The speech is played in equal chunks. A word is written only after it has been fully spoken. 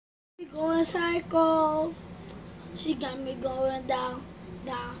Going psycho. She got me going down,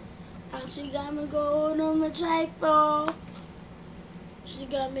 down, down. She got me going on the typo. She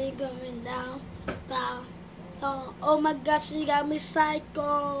got me going down, down, down. Oh my God, she got me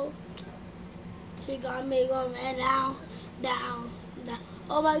psycho. She got me going down, down, down.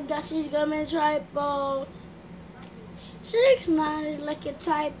 Oh my God, she's got me typo. 6'9" is like a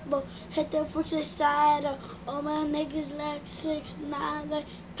typo. Hit the freaking side. All my niggas like 6'9" like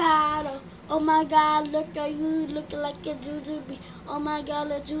powder. Oh my God, look at you looking like a jujube. Oh my God,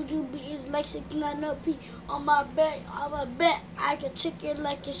 the jujube is like 6'9" up P. On my bet, I can check it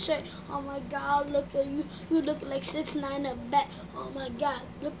like a shirt. Oh my God, look at you look like 6'9" a bat. Oh my God,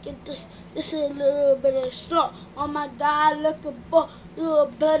 look at this. This is a little bit of short. Oh my God, look at boy, little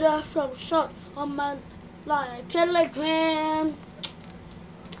better from short. Oh my like kilogram,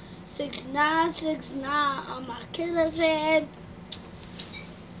 6'9", 6'9" on my killer's head.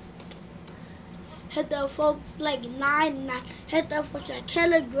 Hit the folks like 9'9", hit the folks a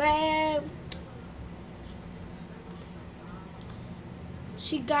kilogram.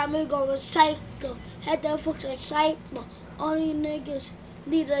 She got me going psycho, hit the folks like psycho. Only niggas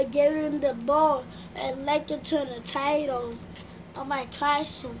need to give him the ball and let it turn the title. Oh my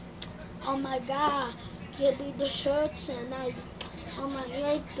Christ, oh my God. Give me the shirts and I, on my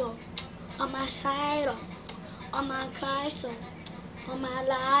Rico, on my side, on my Christ, on my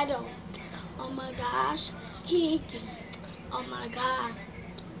Lido, oh my gosh, Kiki, oh my God,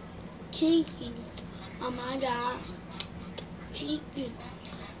 Kiki, oh my God, Kiki,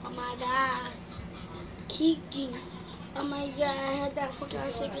 oh my God, Kiki. Oh my God, I had that fucking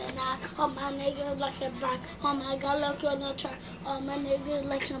 6'9". Oh my niggas like a block. Oh my God, look on the track. Oh my niggas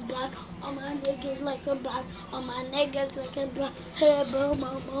like a block. Oh my niggas like a block. Oh my niggas like a block. Hey, boom,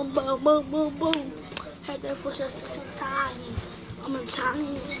 boom, boom, boom, boom, boom, boom. Had that fucking 6'9". I'm a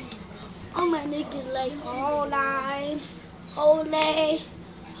tiny. Oh my niggas like all line. Ole,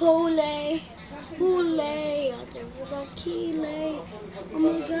 hole, hule. I just got kile. Oh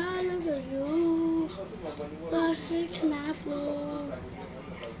my God, look at you. 6'9" flew,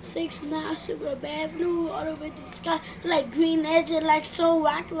 6'9" super bad flew all the way to the sky like green edge and like so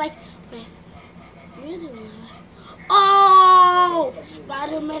rock like wait, really? Oh,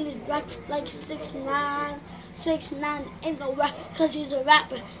 Spider-Man is black like 6'9", 6'9" ain't no rap cause he's a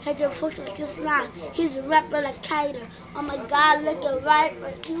rapper. Had the folks like 6'9", he's a rapper like Kiter. Oh my God, look at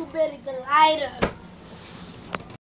rapper, you better get lighter.